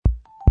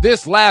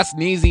This last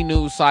Neezie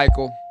news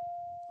cycle,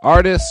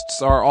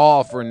 artists are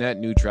all for net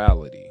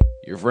neutrality.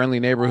 Your friendly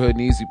neighborhood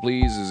Neezie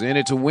Pleaze is in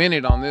it to win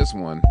it on this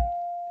one.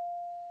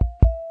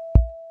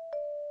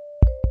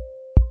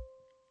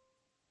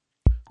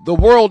 The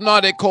world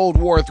not at Cold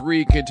War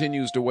III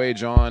continues to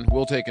wage on.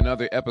 We'll take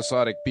another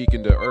episodic peek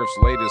into Earth's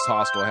latest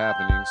hostile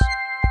happenings.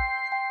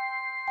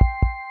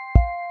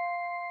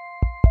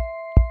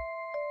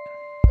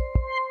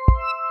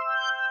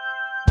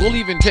 We'll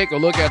even take a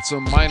look at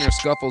some minor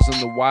scuffles in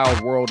the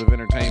wild world of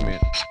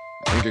entertainment.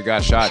 Drinker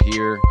got shot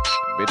here,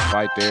 bitch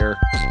fight there.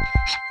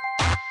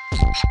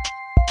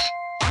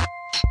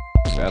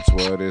 That's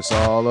what it's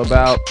all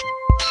about.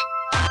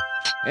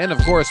 And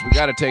of course, we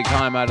gotta take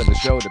time out of the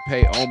show to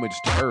pay homage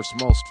to Earth's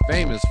most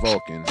famous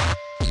Vulcan,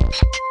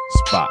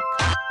 Spock.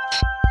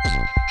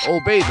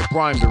 Obey the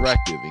Prime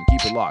Directive and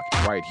keep it locked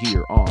right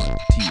here on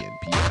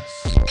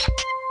TNPS.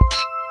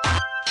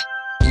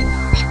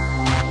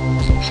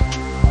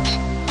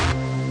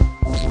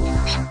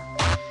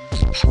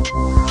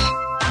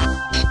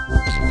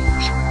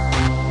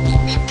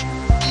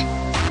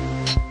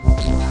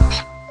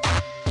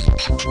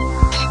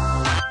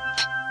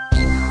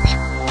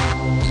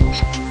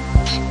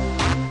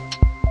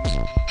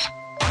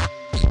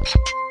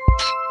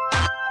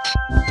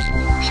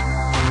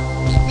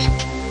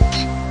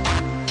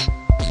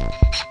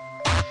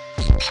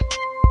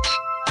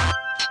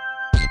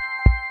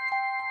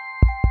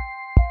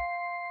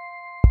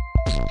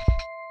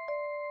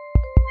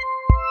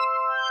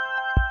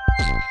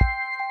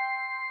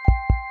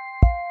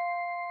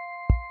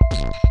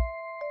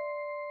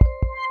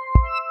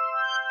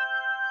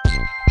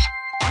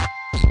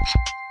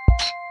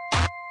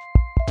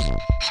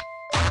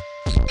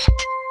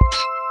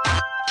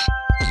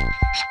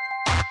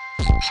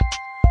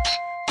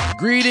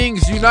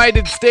 Greetings,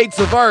 United States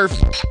of Earth.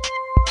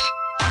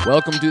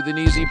 Welcome to the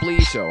Neezie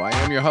Pleaze Show. I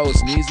am your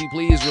host, Neezie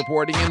Pleaze,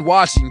 reporting in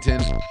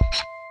Washington.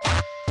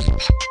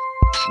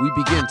 We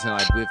begin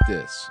tonight with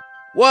this.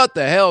 What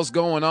the hell's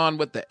going on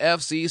with the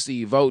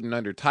FCC voting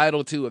under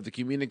Title II of the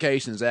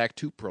Communications Act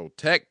to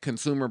protect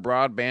consumer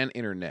broadband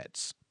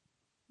internets?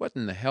 What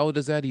in the hell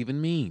does that even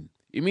mean?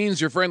 It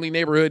means your friendly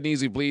neighborhood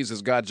Neezie Pleaze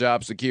has got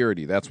job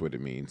security. That's what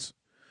it means.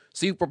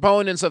 See,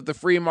 proponents of the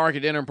free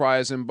market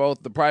enterprise in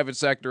both the private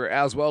sector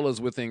as well as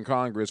within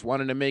Congress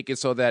wanted to make it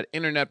so that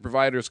internet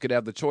providers could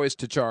have the choice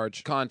to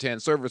charge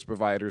content service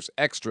providers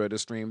extra to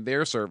stream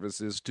their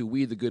services to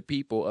we the good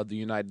people of the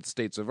United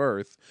States of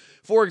Earth.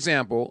 For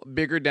example,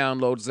 bigger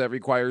downloads that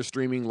require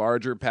streaming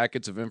larger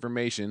packets of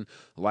information,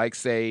 like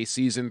say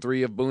Season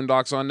 3 of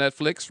Boondocks on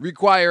Netflix,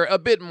 require a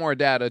bit more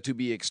data to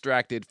be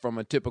extracted from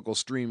a typical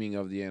streaming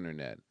of the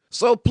internet.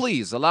 So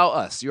please allow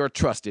us, your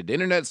trusted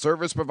internet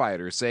service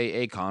provider, say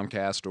a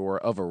Comcast or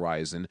a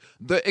Verizon,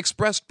 the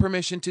expressed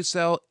permission to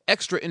sell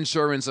extra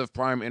insurance of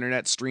Prime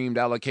Internet streamed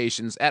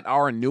allocations at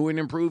our new and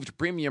improved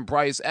premium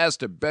price as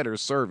to better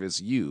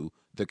service you,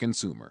 the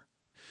consumer.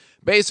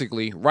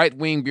 Basically,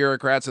 right-wing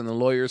bureaucrats and the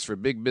lawyers for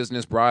big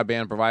business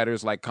broadband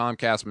providers like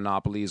Comcast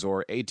Monopolies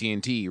or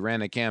AT&T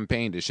ran a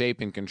campaign to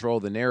shape and control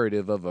the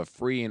narrative of a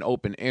free and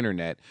open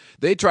internet.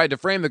 They tried to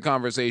frame the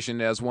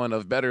conversation as one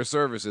of better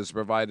services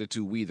provided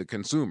to we the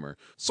consumer,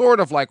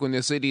 sort of like when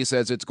the city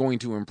says it's going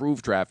to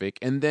improve traffic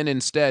and then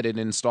instead it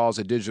installs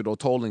a digital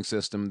tolling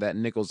system that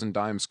nickels and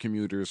dimes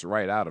commuters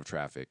right out of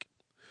traffic.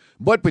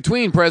 But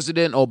between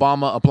President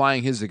Obama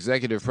applying his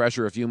executive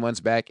pressure a few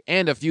months back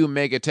and a few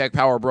mega tech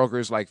power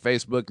brokers like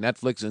Facebook,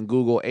 Netflix, and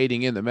Google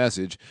aiding in the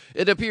message,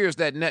 it appears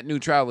that net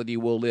neutrality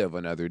will live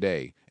another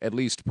day, at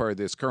least per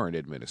this current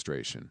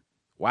administration.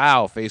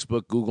 Wow,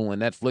 Facebook, Google,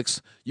 and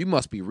Netflix, you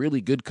must be really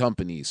good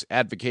companies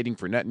advocating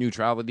for net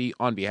neutrality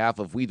on behalf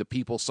of we the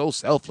people so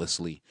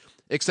selflessly.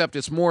 Except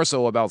it's more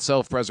so about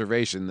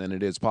self-preservation than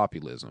it is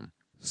populism.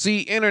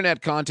 See,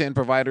 internet content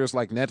providers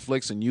like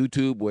Netflix and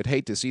YouTube would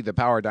hate to see the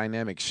power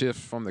dynamic shift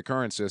from the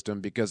current system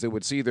because it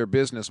would see their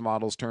business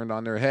models turned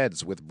on their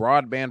heads, with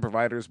broadband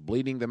providers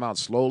bleeding them out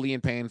slowly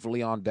and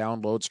painfully on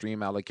download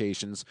stream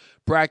allocations,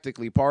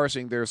 practically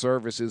parsing their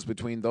services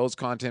between those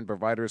content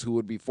providers who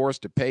would be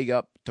forced to pay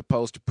up to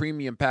post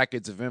premium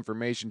packets of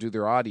information to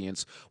their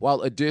audience, while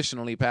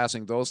additionally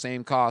passing those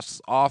same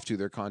costs off to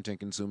their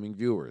content-consuming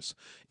viewers.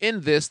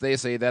 In this, they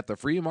say that the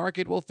free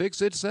market will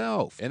fix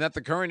itself, and that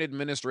the current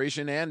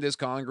administration and this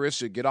Congress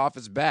should get off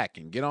its back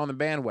and get on the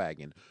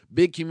bandwagon.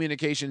 Big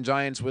communication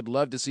giants would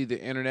love to see the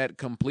internet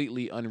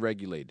completely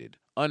unregulated,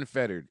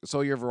 unfettered,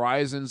 so your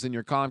Verizons and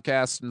your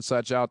Comcasts and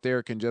such out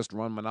there can just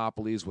run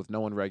monopolies with no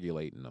one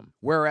regulating them.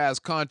 Whereas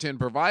content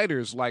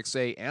providers like,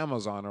 say,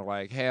 Amazon are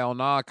like, hell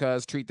nah,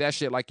 cuz treat that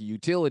shit like a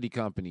utility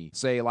company,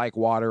 say like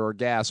water or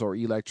gas or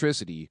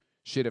electricity.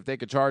 Shit, if they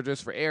could charge us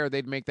for air,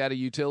 they'd make that a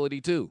utility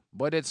too.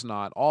 But it's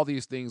not. All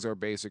these things are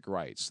basic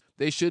rights.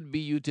 They should be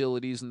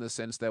utilities in the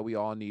sense that we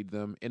all need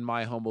them. In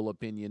my humble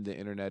opinion, the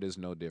internet is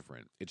no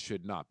different. It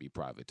should not be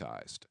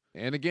privatized.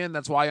 And again,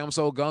 that's why I'm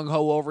so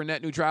gung-ho over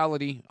net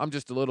neutrality. I'm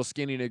just a little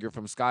skinny nigger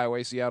from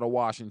Skyway, Seattle,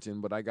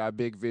 Washington, but I got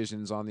big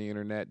visions on the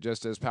internet,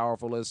 just as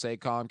powerful as, say,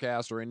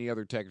 Comcast or any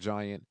other tech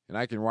giant. And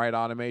I can write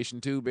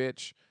automation too,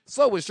 bitch.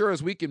 So as sure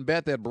as we can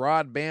bet that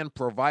broadband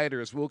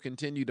providers will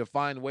continue to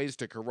find ways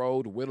to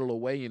corrode, whittle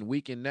away, and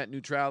weaken net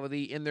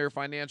neutrality in their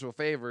financial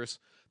favors,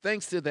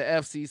 thanks to the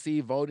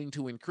FCC voting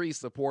to increase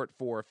support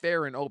for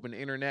fair and open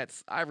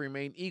internets, I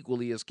remain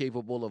equally as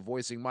capable of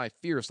voicing my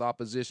fierce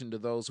opposition to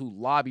those who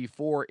lobby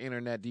for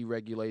internet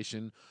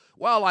deregulation,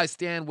 while I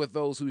stand with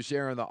those who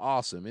share in the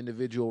awesome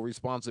individual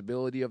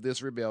responsibility of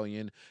this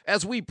rebellion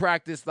as we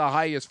practice the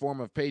highest form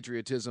of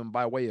patriotism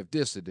by way of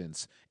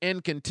dissidence,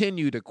 and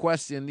continue to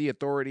question the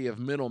authority of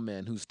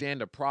middlemen who stand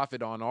to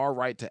profit on our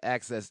right to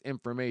access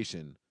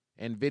information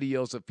and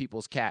videos of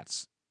people's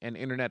cats and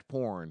internet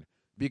porn,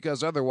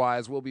 because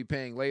otherwise we'll be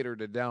paying later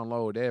to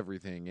download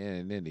everything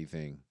and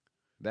anything.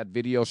 That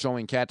video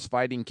showing cats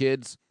fighting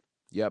kids?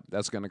 Yep,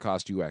 that's going to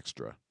cost you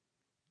extra.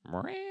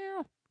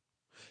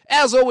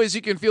 As always,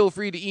 you can feel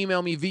free to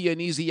email me via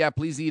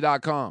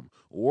Neezie@Pleaze.com,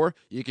 or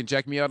you can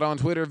check me out on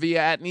Twitter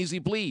via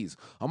 @NeeziePlease.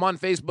 I'm on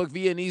Facebook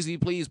via Neezie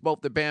Please,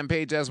 both the band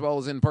page as well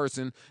as in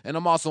person, and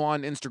I'm also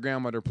on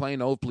Instagram under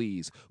plain old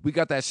Please. We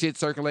got that shit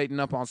circulating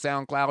up on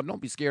SoundCloud.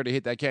 Don't be scared to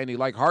hit that candy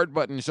like heart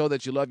button and show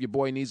that you love your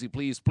boy Neezie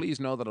Please. Please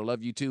know that I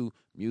love you too.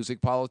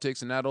 Music,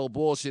 politics, and that old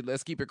bullshit.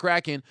 Let's keep it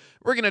cracking.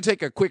 We're going to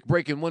take a quick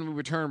break, and when we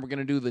return, we're going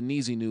to do the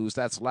Neezie news.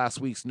 That's last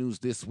week's news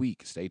this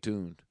week. Stay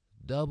tuned.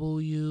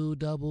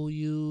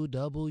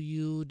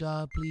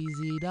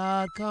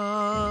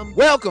 www.pleazy.com.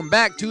 Welcome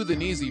back to the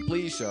Neezie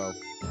Please Show.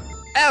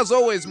 As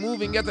always,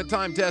 moving at the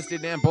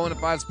time-tested and bona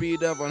fide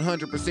speed of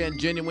 100%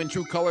 genuine,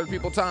 true colored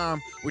people time,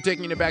 we're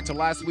taking you back to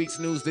last week's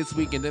news this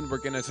week, and then we're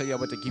going to tell you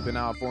what to keep an eye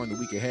out for in the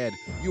week ahead.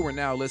 You are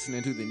now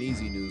listening to the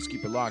Neezie News.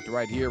 Keep it locked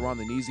right here on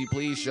the Neezie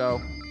Please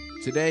Show.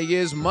 Today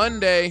is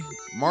Monday,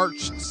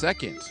 March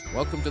 2nd.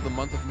 Welcome to the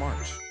month of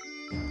March.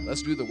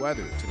 Let's do the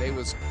weather. Today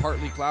was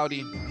partly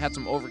cloudy, had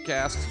some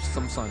overcast,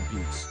 some sun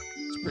peaks.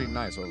 It's pretty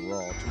nice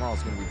overall.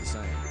 Tomorrow's going to be the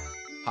same.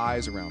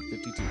 Highs around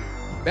 52.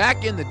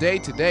 Back in the day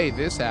today,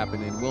 this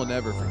happened and we'll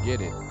never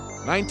forget it.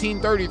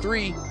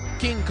 1933,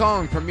 King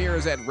Kong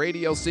premieres at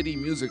Radio City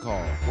Music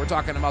Hall. We're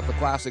talking about the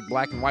classic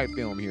black and white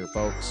film here,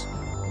 folks.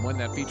 The one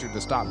that featured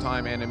the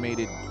stop-time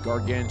animated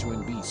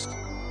gargantuan beast.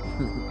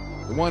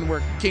 The one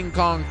where King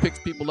Kong picks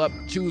people up,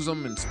 chews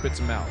them, and spits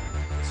them out.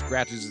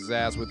 Scratches his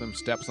ass with them,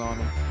 steps on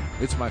them.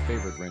 It's my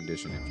favorite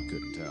rendition, if you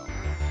couldn't tell.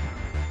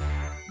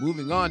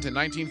 Moving on to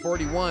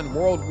 1941,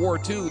 World War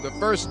II, the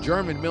first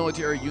German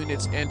military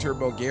units enter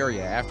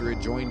Bulgaria after it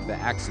joined the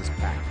Axis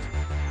Pact.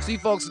 See,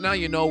 folks, now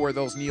you know where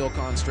those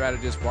neocon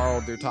strategists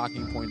borrowed their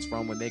talking points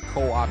from when they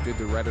co-opted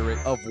the rhetoric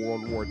of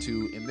World War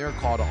II in their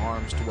call to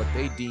arms to what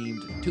they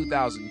deemed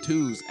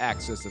 2002's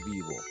axis of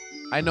evil.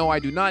 I know I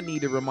do not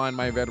need to remind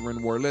my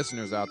veteran war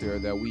listeners out there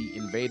that we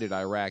invaded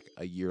Iraq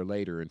a year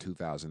later in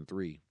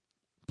 2003.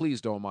 Please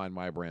don't mind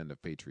my brand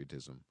of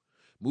patriotism.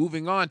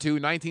 Moving on to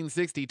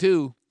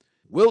 1962,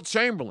 Wilt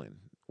Chamberlain.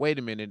 Wait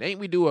a minute, ain't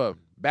we do a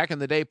back in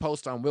the day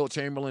post on Wilt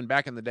Chamberlain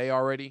back in the day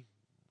already?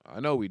 I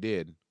know we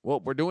did. Well,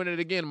 we're doing it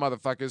again,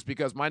 motherfuckers,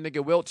 because my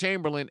nigga Wilt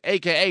Chamberlain,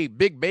 a.k.a.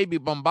 Big Baby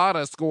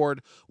Bombada,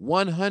 scored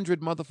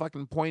 100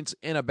 motherfucking points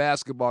in a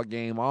basketball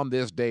game on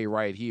this day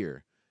right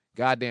here.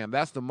 Goddamn,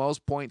 that's the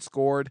most points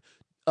scored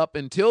up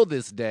until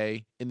this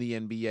day in the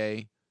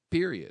NBA,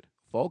 period.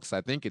 Folks, I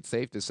think it's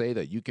safe to say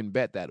that you can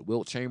bet that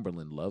Wilt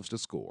Chamberlain loves to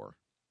score.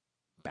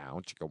 Bow,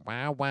 chicka,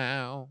 wow,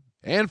 wow.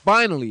 And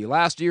finally,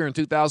 last year in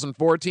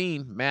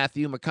 2014,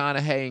 Matthew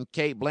McConaughey and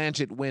Cate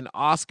Blanchett win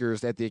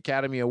Oscars at the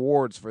Academy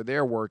Awards for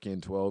their work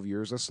in 12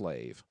 Years a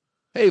Slave.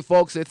 Hey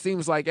folks, it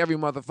seems like every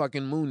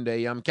motherfucking moon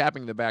day I'm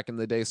capping the back in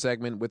the day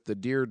segment with the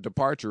dear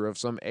departure of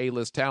some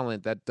A-list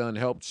talent that done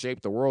helped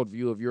shape the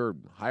worldview of your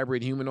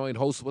hybrid humanoid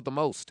host with the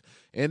most.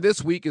 And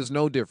this week is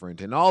no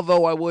different, and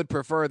although I would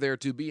prefer there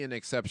to be an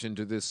exception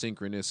to this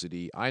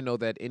synchronicity, I know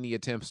that any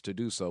attempts to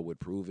do so would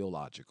prove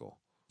illogical.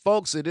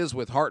 Folks, it is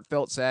with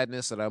heartfelt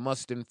sadness that I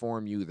must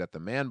inform you that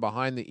the man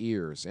behind the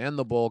ears, and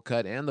the bowl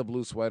cut, and the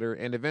blue sweater,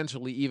 and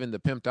eventually even the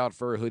pimped-out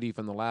fur hoodie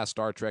from the last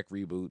Star Trek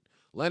reboot,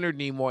 Leonard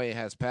Nimoy,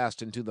 has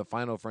passed into the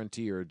final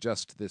frontier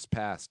just this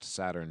past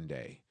Saturn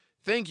day.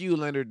 Thank you,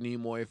 Leonard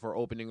Nimoy, for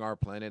opening our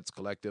planet's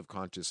collective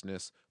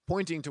consciousness,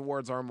 pointing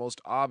towards our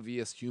most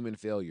obvious human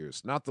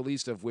failures, not the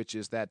least of which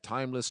is that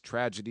timeless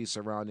tragedy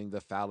surrounding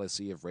the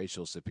fallacy of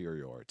racial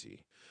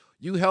superiority.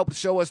 You helped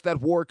show us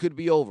that war could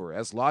be over,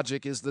 as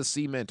logic is the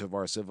cement of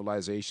our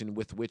civilization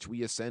with which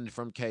we ascend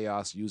from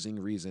chaos using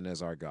reason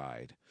as our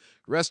guide.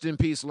 Rest in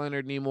peace,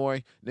 Leonard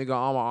Nimoy. Nigga,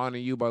 I'ma honor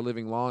you by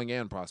living long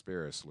and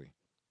prosperously.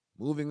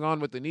 Moving on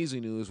with the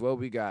Neezie news, what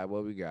we got?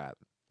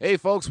 Hey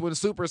folks, when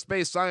super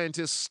space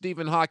scientist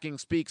Stephen Hawking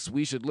speaks,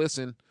 we should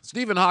listen.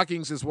 Stephen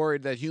Hawking is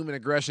worried that human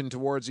aggression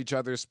towards each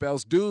other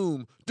spells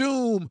doom,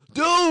 doom,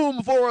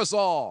 doom for us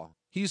all.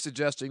 He's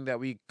suggesting that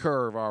we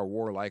curve our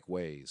warlike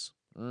ways.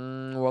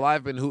 Well,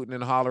 I've been hooting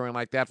and hollering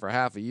like that for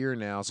half a year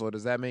now, so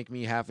does that make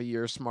me half a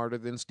year smarter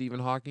than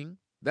Stephen Hawking?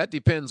 That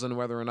depends on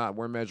whether or not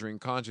we're measuring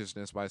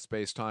consciousness by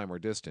space-time or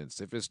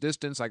distance. If it's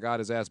distance, I got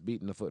his ass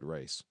beat in the foot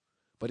race.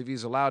 But if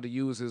he's allowed to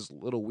use his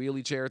little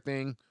wheelie chair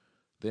thing,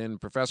 then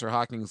Professor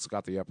Hawking's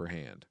got the upper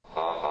hand.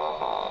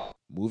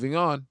 Moving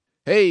on.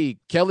 Hey,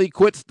 Kelly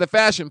quits the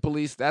fashion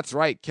police. That's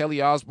right,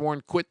 Kelly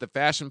Osbourne quit the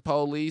fashion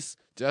police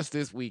just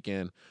this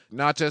weekend.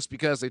 Not just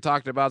because they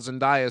talked about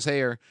Zendaya's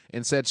hair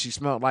and said she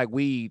smelled like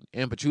weed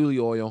and patchouli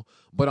oil,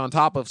 but on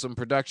top of some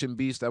production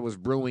beef that was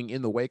brewing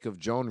in the wake of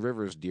Joan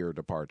Rivers' dear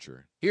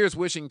departure. Here's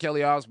wishing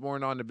Kelly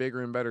Osbourne on to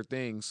bigger and better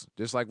things,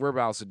 just like we're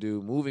about to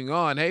do. Moving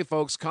on, hey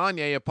folks,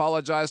 Kanye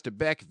apologized to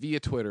Beck via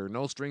Twitter.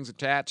 No strings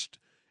attached.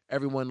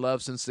 Everyone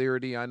loves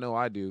sincerity. I know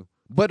I do.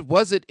 But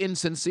was it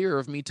insincere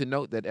of me to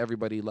note that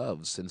everybody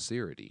loves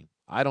sincerity?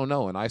 I don't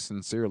know, and I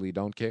sincerely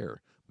don't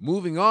care.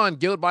 Moving on,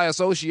 guilt by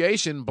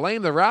association,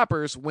 blame the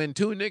rappers when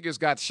two niggas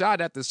got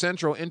shot at the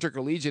Central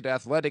Intercollegiate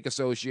Athletic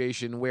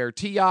Association where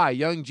T.I.,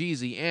 Young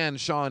Jeezy, and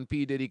Sean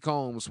P. Diddy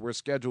Combs were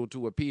scheduled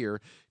to appear.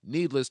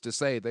 Needless to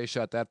say, they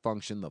shut that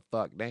function the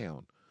fuck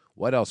down.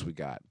 What else we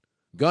got?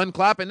 Gun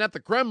clapping at the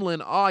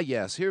Kremlin. Ah,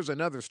 yes, here's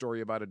another story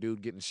about a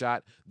dude getting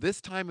shot,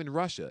 this time in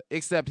Russia,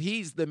 except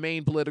he's the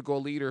main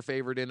political leader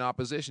favored in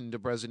opposition to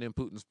President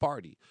Putin's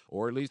party.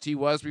 Or at least he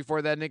was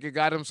before that nigga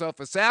got himself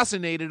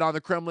assassinated on the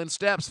Kremlin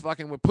steps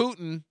fucking with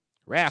Putin.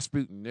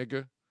 Rasputin,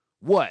 nigga.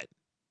 What?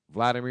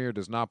 Vladimir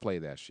does not play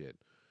that shit.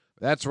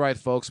 That's right,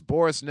 folks.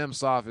 Boris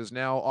Nemtsov is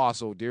now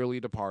also dearly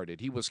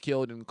departed. He was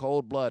killed in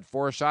cold blood,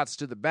 4 shots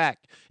to the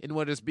back, in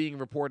what is being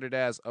reported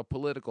as a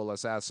political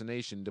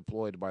assassination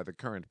deployed by the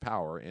current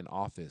power in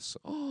office.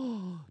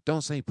 Oh,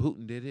 don't say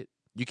Putin did it.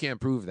 You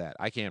can't prove that.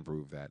 I can't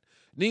prove that.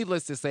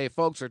 Needless to say,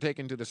 folks are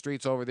taken to the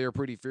streets over there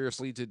pretty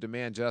fiercely to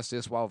demand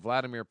justice, while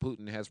Vladimir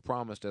Putin has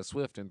promised a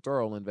swift and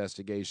thorough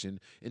investigation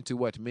into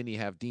what many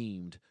have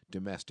deemed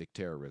domestic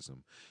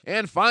terrorism.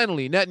 And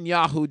finally,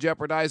 Netanyahu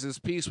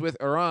jeopardizes peace with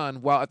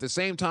Iran while at the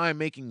same time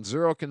making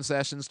zero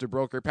concessions to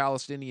broker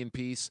Palestinian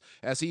peace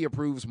as he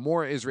approves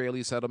more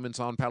Israeli settlements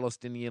on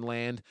Palestinian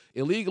land,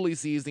 illegally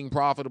seizing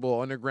profitable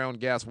underground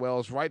gas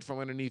wells right from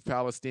underneath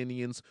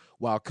Palestinians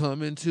while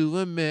coming to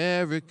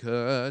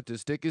America to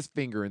stick his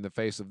finger in the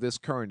face of this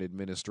current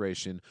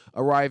administration,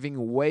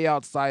 arriving way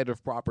outside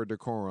of proper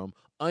decorum,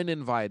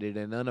 uninvited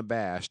and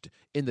unabashed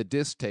in the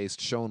distaste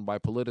shown by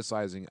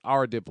politicizing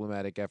our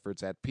diplomatic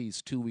efforts at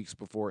peace 2 weeks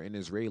before an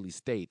Israeli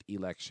state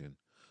election.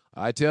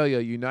 I tell you,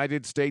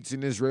 United States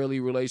and Israeli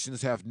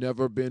relations have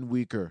never been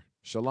weaker.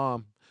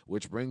 Shalom.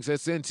 Which brings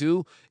us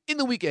into, in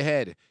the week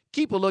ahead,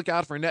 keep a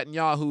lookout for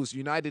Netanyahu's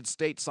United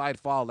States side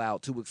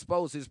fallout to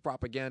expose his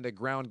propaganda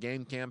ground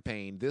game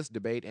campaign. This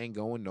debate ain't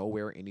going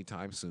nowhere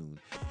anytime soon.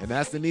 And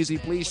that's the Neezie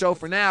Pleaze show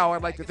for now.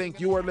 I'd like to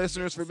thank you, our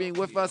listeners, for being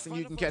with us, and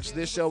you can catch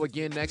this show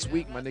again next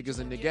week. My niggas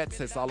and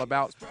niggettes, it's all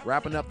about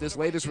wrapping up this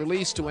latest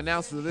release to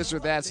announce the This or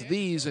That's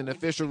These. An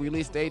official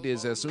release date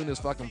is as soon as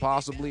fucking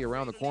possibly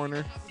around the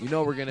corner. You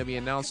know we're going to be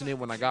announcing it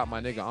when I got my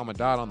nigga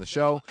Amadad on the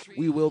show.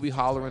 We will be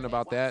hollering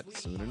about that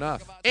soon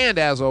enough. And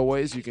as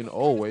always, you can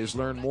always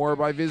learn more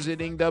by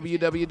visiting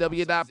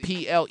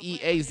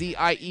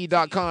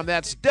www.pleazie.com.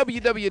 That's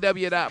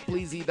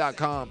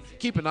www.pleazie.com.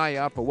 Keep an eye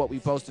out for what we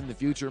post in the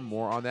future.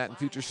 More on that in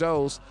future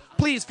shows.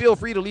 Please feel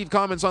free to leave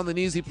comments on the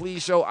Neezie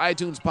Pleaze Show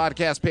iTunes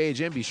podcast page,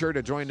 and be sure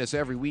to join us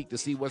every week to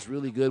see what's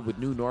really good with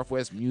New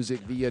Northwest music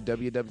via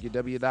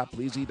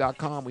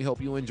www.pleazie.com. We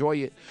hope you enjoy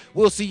it.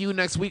 We'll see you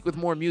next week with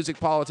more music,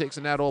 politics,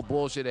 and that old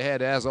bullshit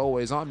ahead. As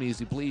always, I'm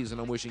Neezie Pleaze,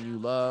 and I'm wishing you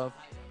love,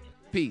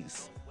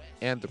 peace,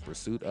 and the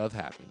pursuit of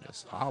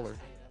happiness. Holler.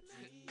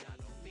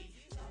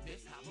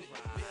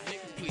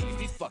 Please,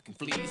 these fucking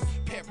fleas,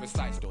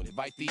 parasites, don't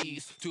invite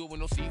these. 2 with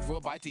no seat for a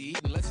bite to eat,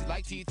 unless you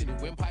like teeth in the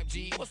windpipe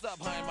G. What's up,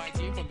 hi, my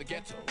team from the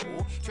ghetto?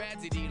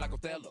 Tragedy like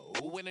Othello,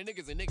 when a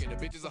nigga's a nigga and a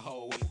bitch is a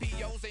hoe.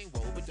 POs ain't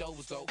woe, but dough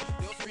was dope.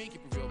 They'll screen, keep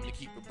it real, when they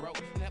keep it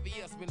broke. And have a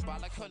year spin by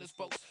like hundreds,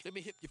 folks. Let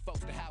me hip you folks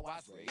to how I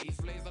was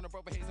raised. Blaze on the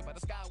rope, haze by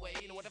the skyway.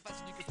 You know what, if I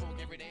you can smoke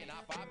every day, and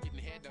I-5 getting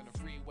head down the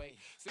freeway.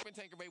 Sipping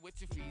Tanqueray with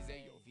your fees,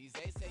 yo. Fees,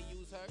 say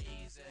use her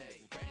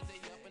easy. Crazy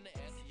up in the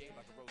SCA,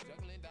 like a road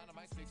juggling down on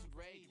my sticks with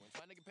Ray. You ain't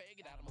trying to get paid,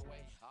 get out of my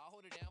way. I'll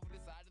hold it down from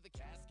the side of the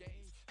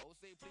Cascades. Oh,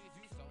 say please,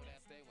 you so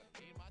that stay. When I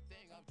mean my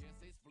thing, I'm just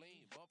a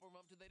spleen. Bumper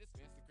them till they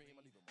dispense the cream.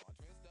 I leave them all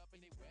dressed up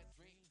in they wet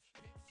dreams.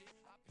 Pimp shit,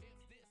 I pimp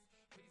this.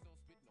 Please don't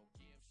spit no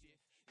game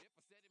shit. If I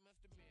said it, must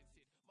have been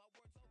shit. My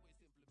words always